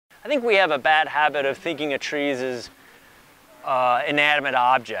I think we have a bad habit of thinking of trees as inanimate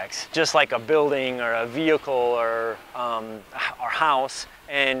objects, just like a building or a vehicle or our house.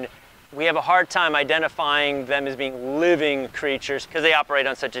 And we have a hard time identifying them as being living creatures because they operate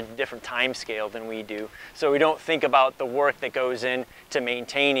on such a different time scale than we do. So we don't think about the work that goes into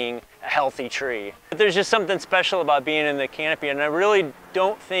maintaining a healthy tree. But there's just something special about being in the canopy, and I really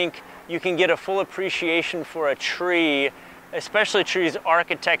don't think you can get a full appreciation for a tree, especially a tree's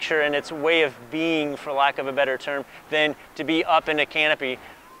architecture and its way of being, for lack of a better term, than to be up in a canopy.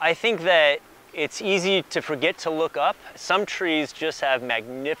 I think that it's easy to forget to look up. Some trees just have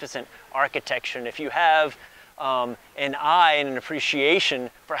magnificent architecture, and if you have an eye and an appreciation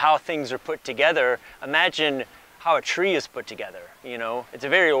for how things are put together, imagine how a tree is put together. You know, it's a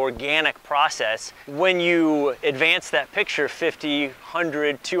very organic process. When you advance that picture 50,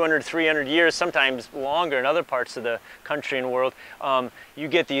 100, 200, 300 years, sometimes longer in other parts of the country and world, you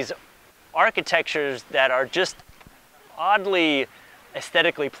get these architectures that are just oddly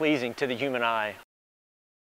aesthetically pleasing to the human eye.